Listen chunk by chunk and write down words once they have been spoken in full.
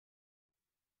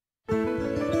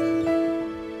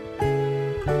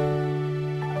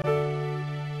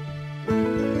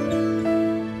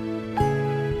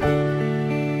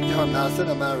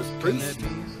Larsen, a Marist priest,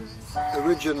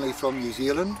 originally from New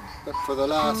Zealand, but for the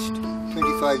last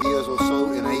 25 years or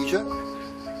so in Asia.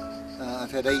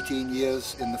 I've had 18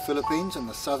 years in the Philippines, in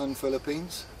the southern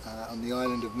Philippines, on the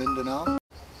island of Mindanao.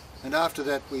 And after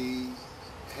that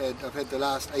I've had the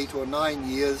last 8 or 9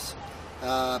 years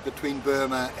between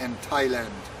Burma and Thailand.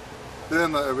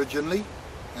 Burma originally,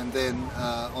 and then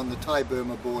on the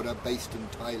Thai-Burma border based in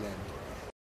Thailand.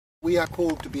 We are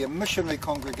called to be a missionary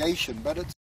congregation, but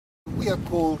we are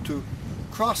called to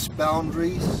cross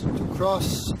boundaries, to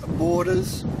cross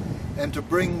borders, and to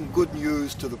bring good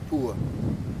news to the poor.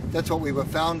 That's what we were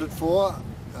founded for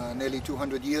nearly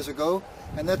 200 years ago,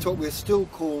 and that's what we're still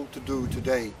called to do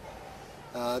today.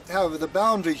 However, the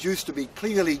boundaries used to be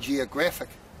clearly geographic,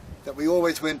 that we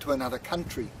always went to another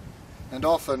country, and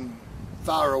often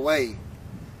far away.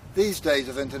 These days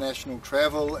of international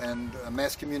travel and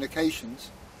mass communications,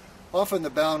 often the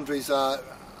boundaries are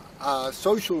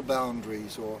social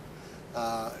boundaries or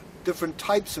different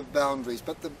types of boundaries,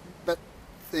 but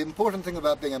the important thing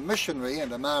about being a missionary,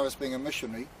 and a Marist being a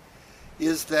missionary,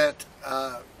 is that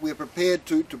we're prepared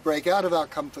to break out of our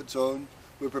comfort zone.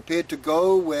 We're prepared to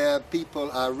go where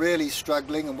people are really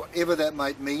struggling, and whatever that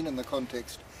might mean in the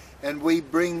context, and we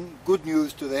bring good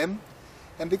news to them.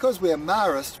 And because we're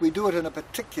Marists, we do it in a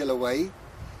particular way,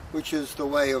 which is the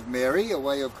way of Mary, a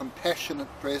way of compassionate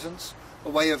presence, a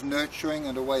way of nurturing,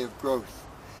 and a way of growth.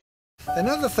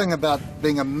 Another thing about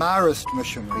being a Marist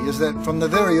missionary is that from the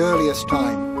very earliest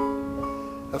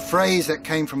time, a phrase that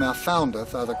came from our founder,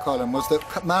 Father Colin, was that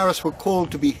Marists were called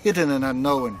to be hidden and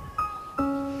unknown.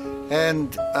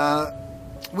 And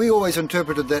we always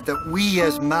interpreted that we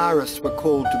as Marists were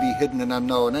called to be hidden and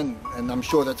unknown, and I'm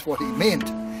sure that's what he meant,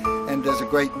 and there's a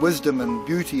great wisdom and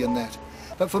beauty in that.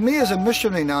 But for me as a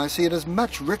missionary now, I see it as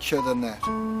much richer than that.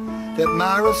 That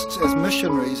Marists as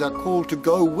missionaries are called to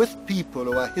go with people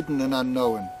who are hidden and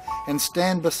unknown, and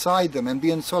stand beside them and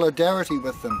be in solidarity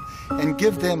with them and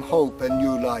give them hope and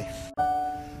new life.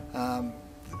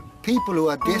 People who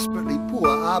are desperately poor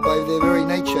are by their very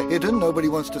nature hidden. Nobody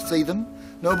wants to see them.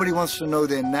 Nobody wants to know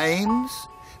their names.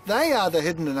 They are the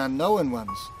hidden and unknown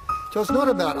ones. So it's not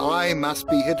about I must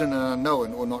be hidden and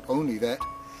unknown, or not only that.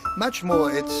 Much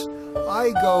more it's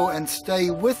I go and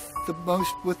stay with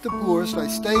the poorest. I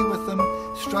stay with them,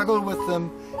 struggle with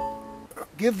them,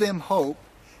 give them hope,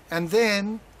 and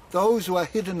then those who are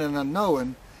hidden and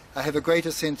unknown have a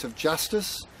greater sense of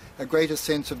justice, a greater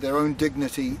sense of their own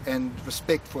dignity and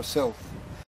respect for self.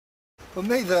 For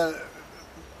me, the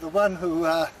one who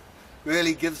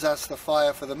really gives us the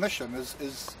fire for the mission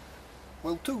is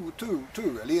well, two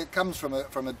really. It comes from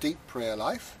a deep prayer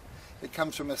life. It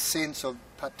comes from a sense of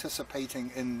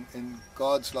participating in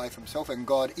God's life himself, and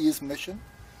God is mission.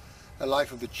 A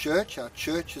life of the church, our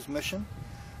church is mission.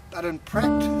 But in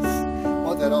practice,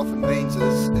 what that often means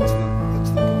is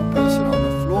it's the person on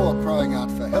the floor crying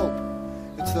out for help.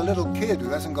 It's the little kid who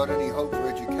hasn't got any hope for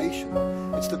education.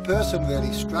 It's the person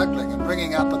really struggling and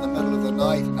ringing up in the middle of the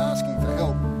night and asking for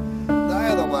help. They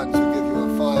are the ones who give you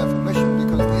a fire for mission,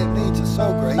 because their needs are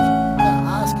so great, they're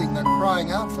asking, they're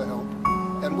crying out for help.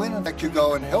 And when in fact you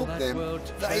go and help them,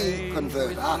 they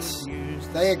convert us.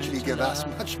 They actually give us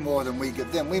much more than we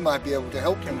give them. We might be able to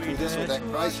help them through this or that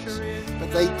crisis,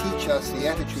 but they teach us the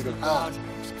attitude of heart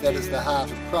that is the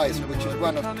heart of Christ, which is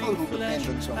one of total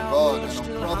dependence on God and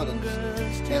on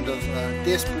providence and of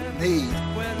desperate need.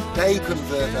 They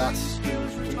convert us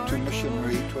to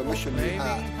a missionary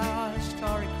heart.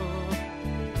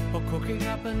 Or cooking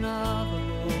up another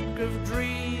book of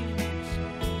dreams.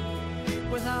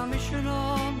 With our mission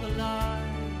on the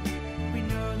line, we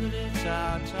know that it's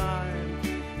our time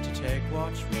to take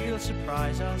what's real,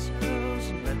 surprise ourselves,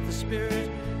 and let the Spirit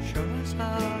show us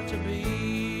how to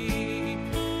be.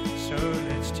 So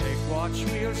let's take what's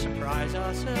real, surprise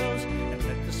ourselves, and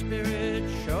let the Spirit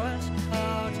show us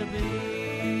how to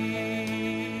be.